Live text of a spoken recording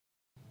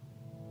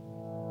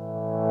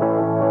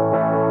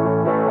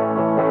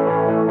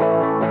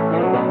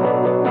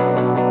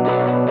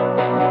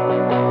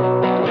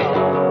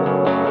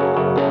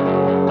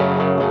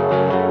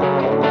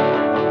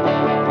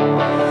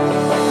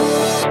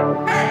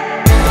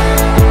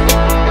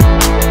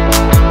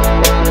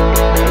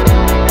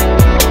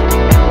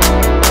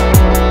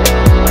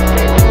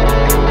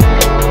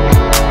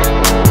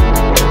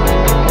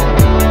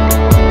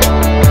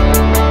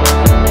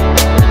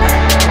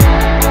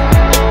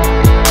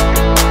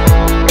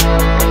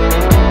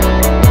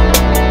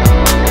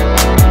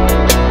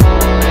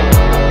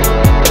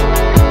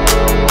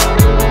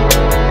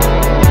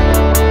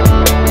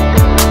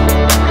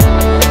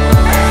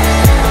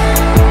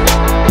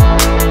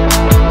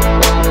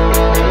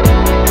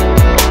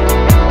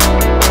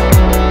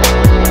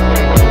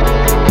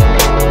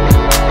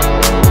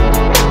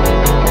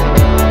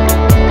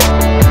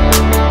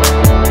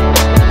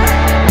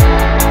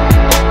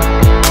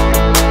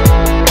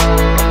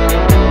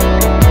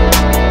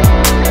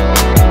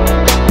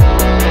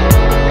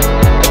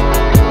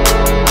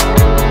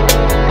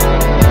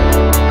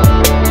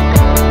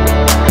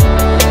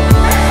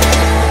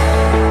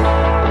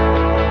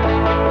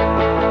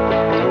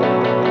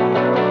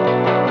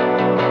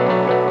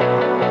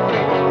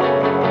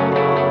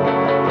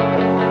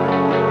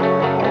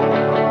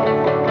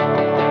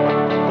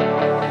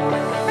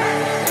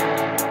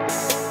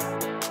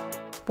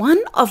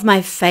of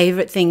my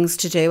favorite things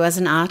to do as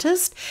an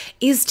artist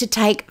is to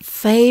take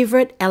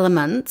favorite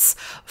elements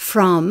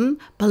from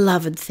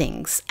beloved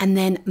things and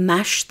then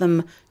mash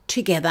them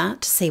together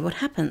to see what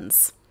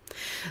happens.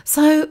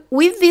 So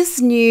with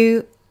this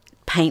new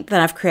paint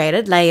that I've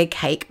created,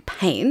 Layercake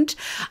paint,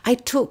 I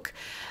took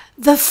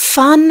the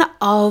fun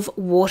of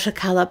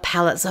watercolor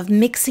palettes, of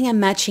mixing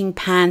and matching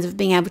pans, of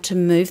being able to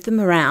move them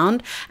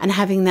around and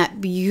having that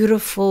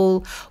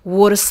beautiful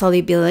water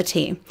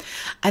solubility.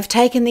 I've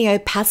taken the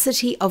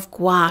opacity of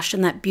gouache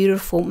and that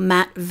beautiful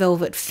matte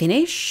velvet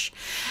finish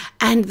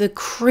and the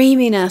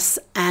creaminess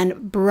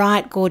and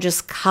bright,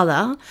 gorgeous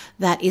color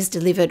that is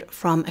delivered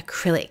from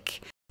acrylic.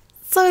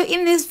 So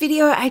in this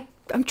video,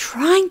 I'm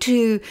trying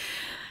to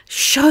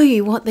show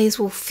you what these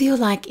will feel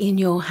like in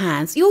your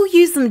hands. You'll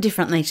use them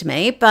differently to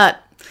me,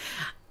 but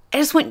I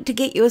just want to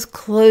get you as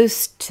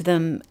close to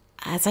them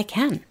as I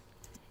can.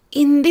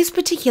 In this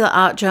particular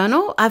art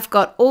journal, I've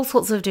got all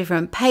sorts of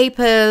different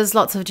papers,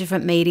 lots of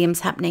different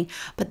mediums happening,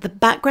 but the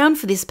background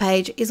for this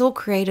page is all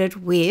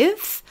created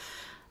with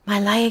my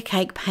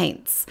Layercake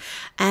paints,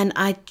 and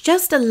I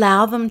just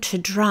allow them to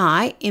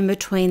dry in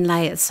between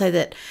layers so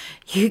that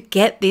you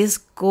get this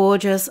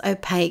gorgeous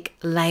opaque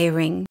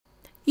layering.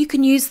 You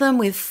can use them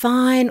with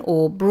fine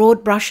or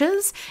broad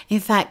brushes. In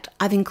fact,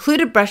 I've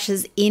included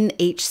brushes in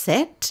each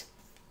set,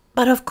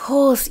 but of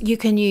course you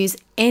can use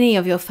any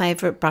of your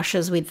favorite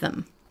brushes with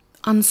them.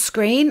 On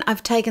screen,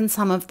 I've taken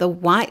some of the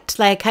white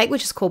Layercake,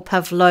 which is called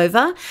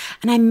Pavlova,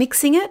 and I'm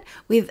mixing it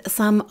with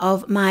some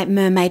of my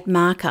mermaid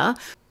marker,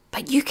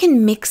 but you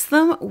can mix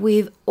them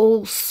with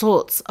all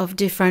sorts of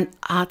different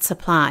art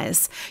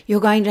supplies.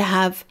 You're going to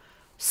have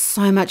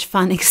so much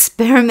fun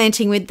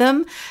experimenting with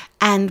them,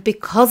 and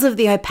because of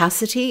the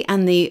opacity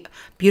and the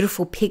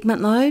beautiful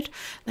pigment load,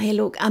 they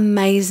look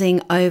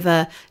amazing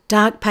over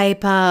dark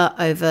paper,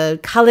 over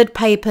coloured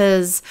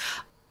papers.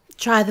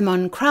 Try them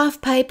on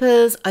craft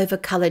papers, over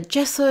coloured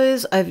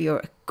gessos, over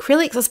your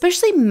acrylics,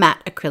 especially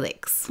matte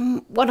acrylics.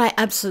 What I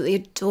absolutely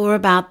adore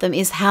about them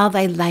is how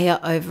they layer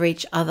over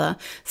each other.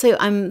 So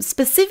I'm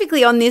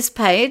specifically on this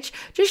page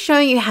just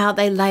showing you how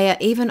they layer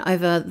even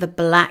over the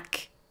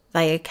black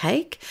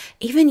Layercake,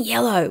 even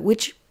yellow,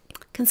 which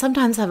can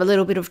sometimes have a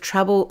little bit of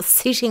trouble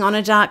sitting on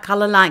a dark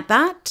colour like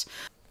that.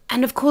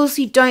 And of course,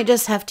 you don't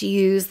just have to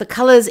use the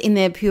colours in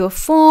their pure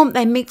form,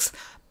 they mix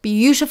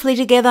beautifully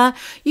together.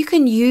 You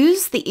can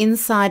use the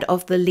inside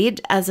of the lid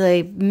as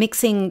a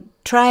mixing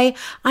tray.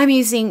 I'm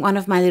using one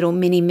of my little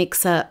mini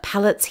mixer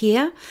palettes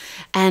here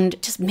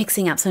and just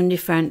mixing up some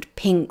different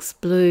pinks,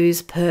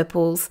 blues,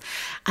 purples.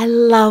 I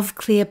love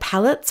clear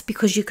palettes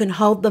because you can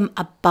hold them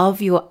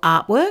above your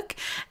artwork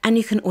and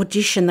you can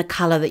audition the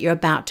color that you're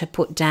about to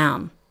put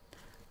down.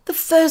 The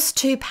first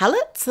two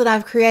palettes that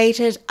I've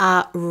created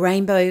are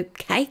Rainbow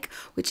Cake,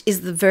 which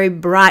is the very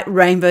bright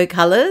rainbow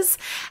colors,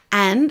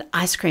 and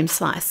Ice Cream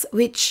Slice,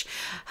 which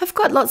have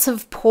got lots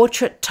of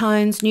portrait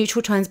tones,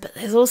 neutral tones, but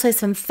there's also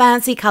some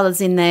fancy colors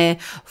in there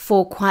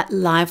for quite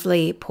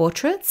lively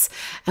portraits.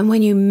 And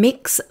when you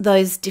mix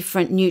those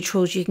different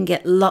neutrals, you can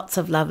get lots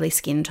of lovely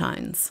skin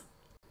tones.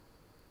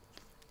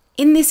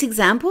 In this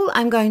example,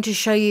 I'm going to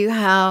show you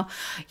how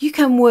you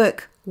can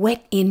work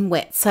wet in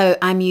wet. So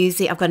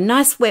I've got a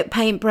nice wet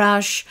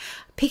paintbrush,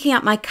 picking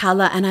up my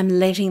color, and I'm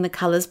letting the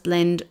colors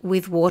blend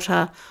with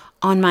water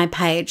on my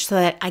page so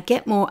that I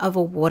get more of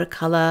a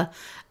watercolor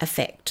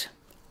effect.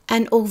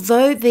 And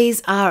although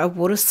these are a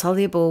water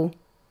soluble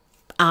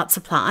art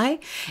supply,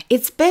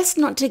 it's best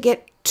not to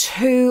get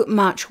too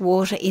much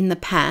water in the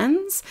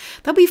pans.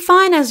 They'll be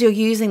fine as you're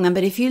using them,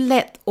 but if you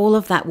let all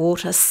of that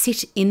water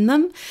sit in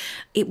them,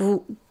 it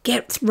will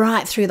get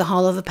right through the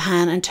whole of the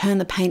pan and turn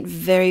the paint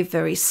very,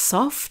 very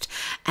soft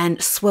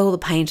and swell the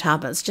paint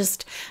up. It's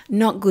just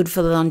not good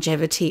for the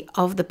longevity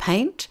of the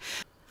paint.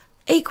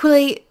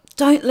 Equally,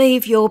 don't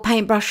leave your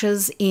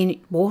paintbrushes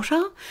in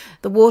water.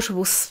 The water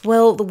will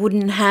swell the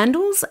wooden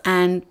handles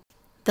and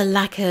the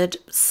lacquered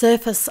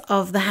surface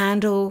of the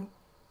handle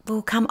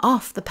will come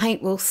off. The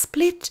paint will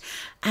split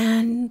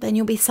and then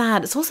you'll be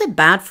sad. It's also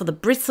bad for the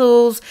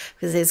bristles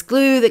because there's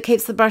glue that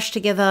keeps the brush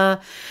together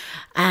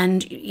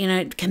and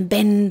it can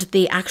bend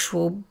the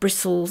actual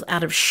bristles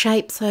out of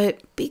shape. So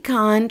be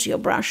kind to your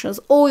brushes,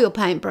 all your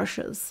paint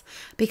brushes.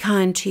 Be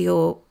kind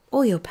to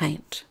all your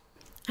paint.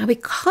 Now,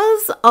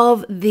 because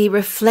of the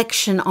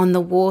reflection on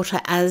the water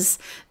as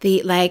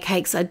the layer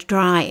cakes are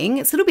drying,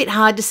 it's a little bit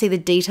hard to see the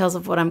details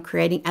of what I'm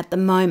creating at the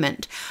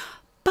moment.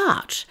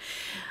 But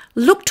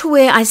look to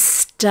where I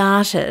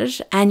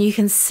started and you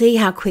can see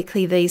how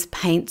quickly these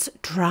paints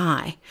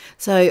dry.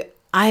 So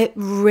I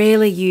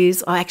rarely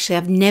use, or actually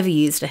I've never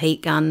used a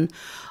heat gun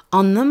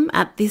on them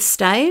at this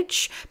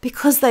stage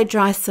because they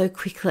dry so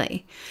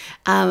quickly.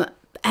 And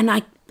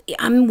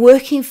I'm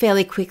working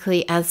fairly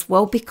quickly as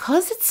well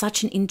because it's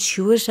such an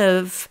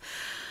intuitive,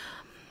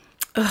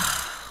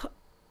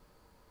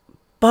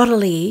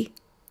 bodily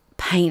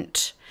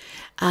paint.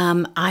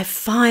 I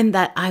find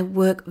that I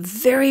work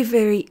very,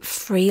 very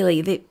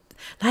freely.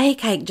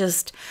 Layercake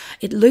just,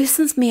 it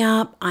loosens me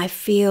up. I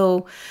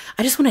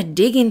just want to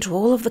dig into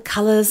all of the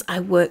colors. I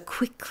work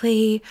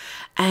quickly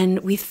and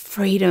with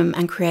freedom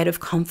and creative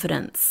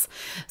confidence.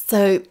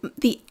 So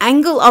the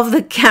angle of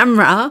the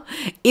camera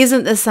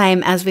isn't the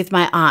same as with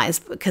my eyes,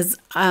 because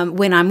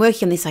when I'm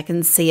working on this, I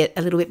can see it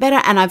a little bit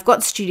better, and I've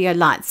got studio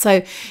lights.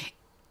 So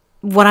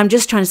what I'm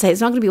just trying to say,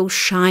 it's not going to be all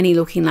shiny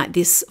looking like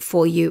this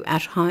for you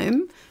at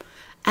home.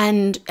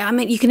 And I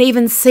mean, you can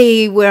even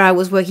see where I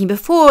was working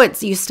before.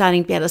 You're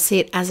starting to be able to see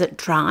it as it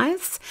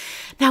dries.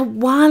 Now,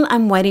 while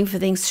I'm waiting for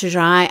things to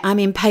dry, I'm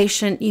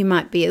impatient. You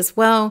might be as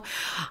well.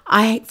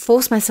 I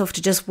force myself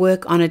to just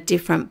work on a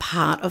different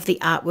part of the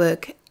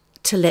artwork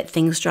to let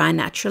things dry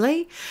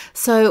naturally.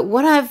 So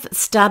what I've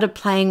started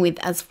playing with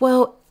as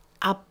well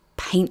are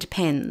paint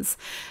pens.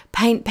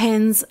 Paint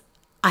pens,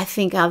 I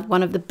think, are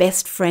one of the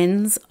best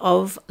friends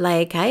of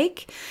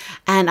Layercake.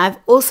 And I've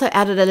also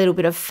added a little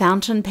bit of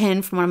fountain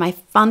pen from one of my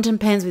fountain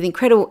pens with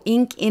incredible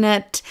ink in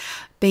it,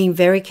 being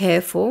very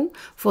careful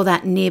for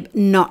that nib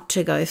not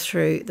to go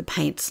through the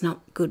paint. It's not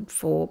good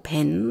for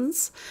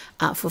pens,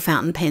 for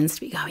fountain pens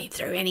to be going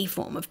through any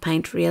form of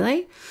paint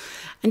really.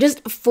 And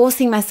just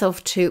forcing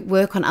myself to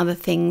work on other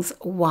things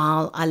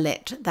while I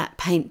let that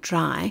paint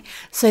dry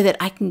so that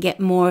I can get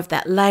more of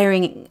that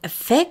layering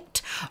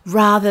effect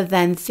rather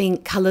than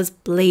think colours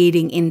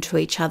bleeding into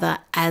each other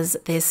as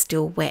they're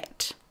still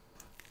wet.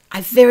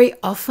 I very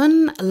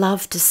often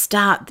love to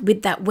start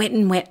with that wet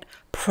and wet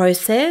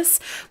process,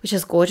 which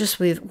is gorgeous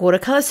with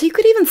watercolour. So you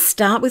could even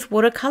start with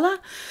watercolour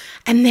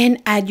and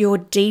then add your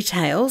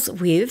details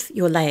with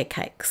your layer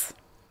cakes.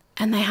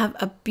 And they have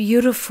a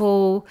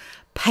beautiful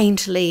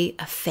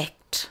painterly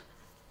effect.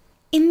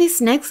 In this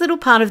next little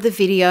part of the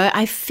video,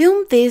 I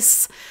filmed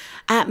this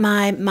at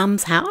my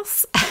mum's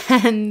house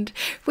and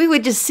we were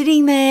just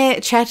sitting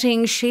there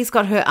chatting. She's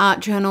got her art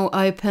journal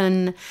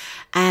open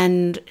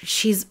and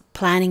she's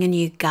planning a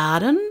new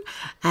garden,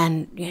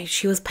 and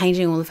she was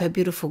painting all of her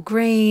beautiful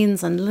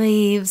greens and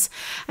leaves.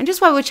 And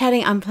just while we're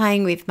chatting, I'm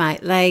playing with my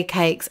layer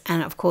cakes,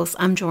 and of course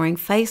I'm drawing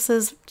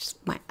faces, which is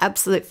my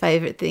absolute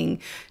favorite thing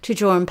to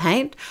draw and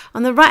paint.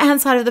 On the right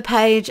hand side of the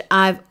page,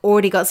 I've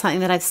already got something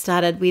that I've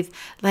started with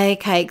layer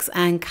cakes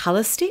and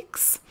color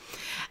sticks.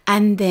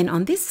 And then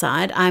on this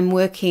side, I'm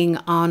working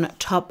on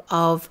top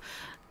of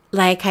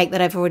layer cake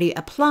that I've already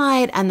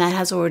applied and that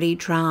has already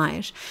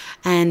dried.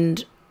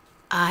 And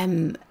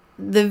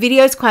the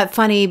video is quite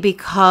funny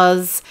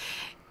because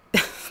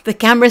the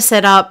camera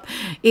setup,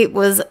 it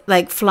was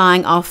like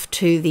flying off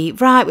to the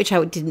right, which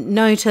I didn't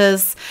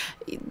notice.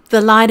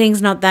 The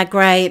lighting's not that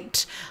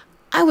great.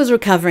 I was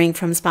recovering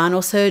from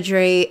spinal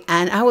surgery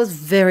and I was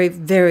very,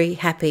 very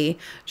happy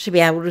to be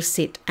able to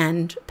sit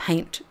and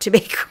paint, to be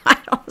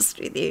quite honest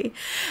with you.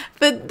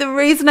 But the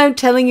reason I'm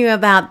telling you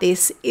about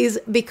this is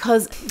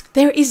because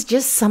there is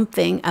just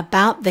something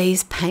about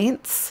these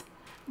paints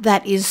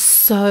that is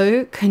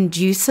so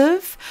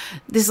conducive.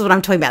 This is what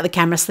I'm talking about, the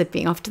camera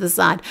slipping off to the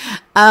side.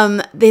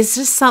 There's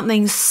just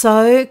something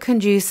so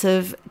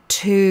conducive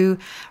to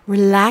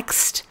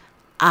relaxed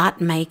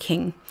art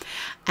making.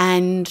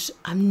 And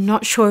I'm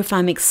not sure if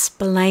I'm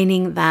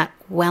explaining that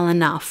well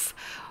enough.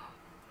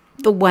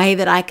 The way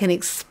that I can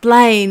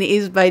explain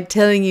is by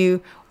telling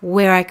you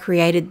where I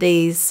created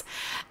these,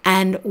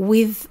 and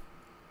with,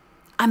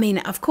 I mean,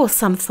 of course,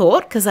 some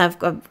thought, because I've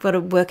got to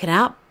work it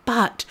out,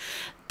 but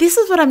this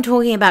is what I'm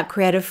talking about,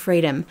 creative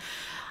freedom.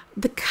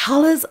 The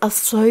colors are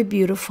so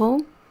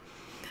beautiful.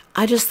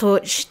 I just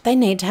thought they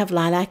need to have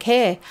lilac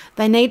hair.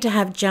 They need to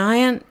have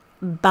giant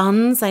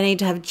buns. They need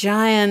to have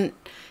giant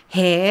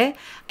hair.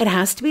 It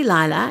has to be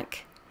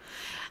lilac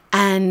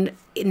and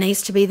it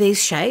needs to be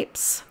these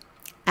shapes.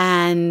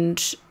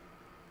 And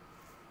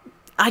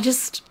I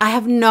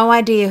have no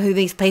idea who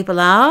these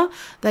people are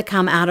that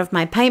come out of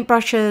my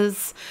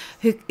paintbrushes,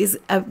 who is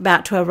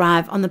about to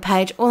arrive on the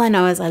page. All I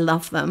know is I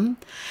love them.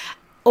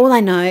 All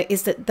I know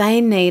is that they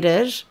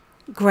needed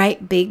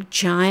great big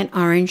giant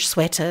orange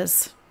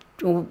sweaters.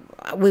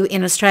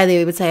 In Australia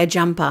we would say a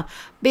jumper.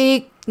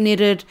 Big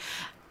knitted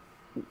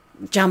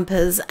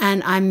jumpers,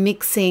 and I'm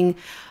mixing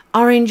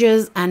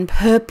oranges and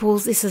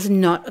purples. This is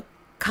not a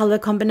colour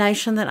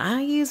combination that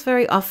I use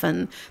very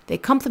often. They're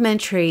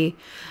complementary.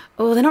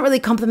 Oh, they're not really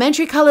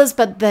complementary colours,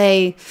 but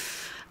they're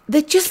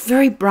just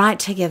very bright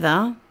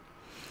together.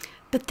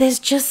 But there's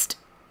just,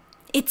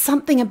 it's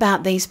something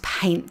about these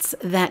paints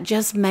that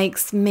just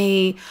makes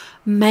me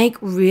make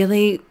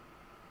really,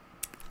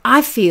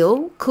 I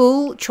feel,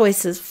 cool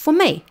choices for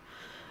me.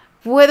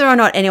 Whether or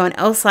not anyone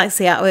else likes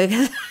the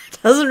artwork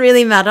doesn't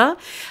really matter.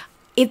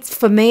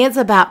 For me, it's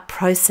about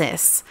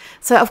process.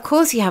 So, of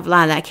course, you have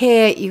lilac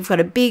hair. You've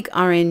got a big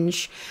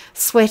orange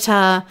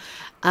sweater.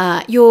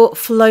 You're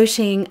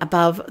floating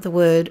above the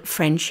word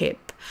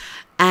friendship.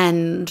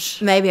 And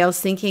maybe I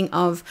was thinking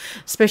of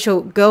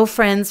special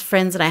girlfriends,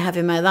 friends that I have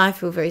in my life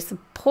who are very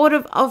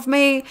supportive of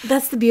me.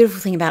 That's the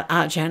beautiful thing about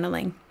art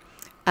journaling,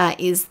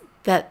 is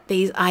that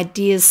these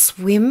ideas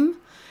swim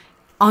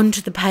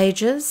onto the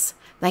pages.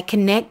 They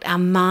connect our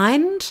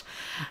mind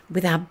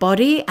with our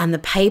body and the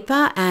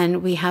paper,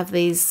 and we have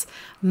these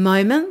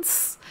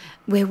moments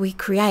where we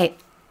create.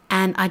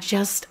 And I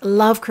just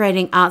love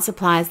creating art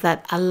supplies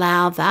that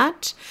allow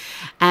that.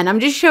 And I'm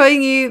just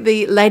showing you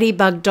the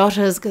ladybug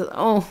dotters because,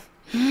 oh,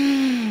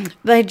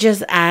 they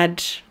just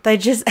add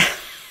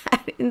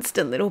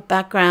instant little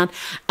background.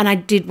 And I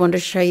did want to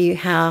show you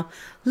how,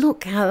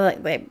 look, how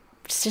like they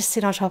just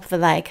sit on top of the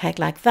layer cake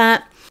like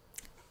that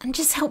and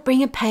just help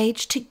bring a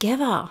page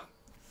together.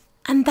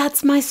 And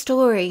that's my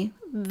story.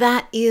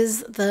 That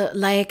is the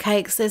layer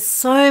cakes. There's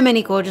so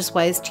many gorgeous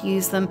ways to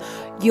use them.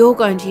 You're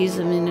going to use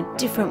them in a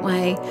different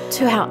way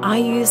to how I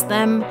use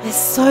them. They're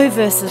so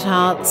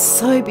versatile,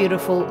 so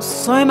beautiful,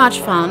 so much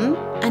fun,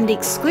 and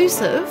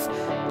exclusive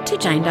to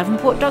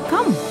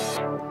JaneDavenport.com.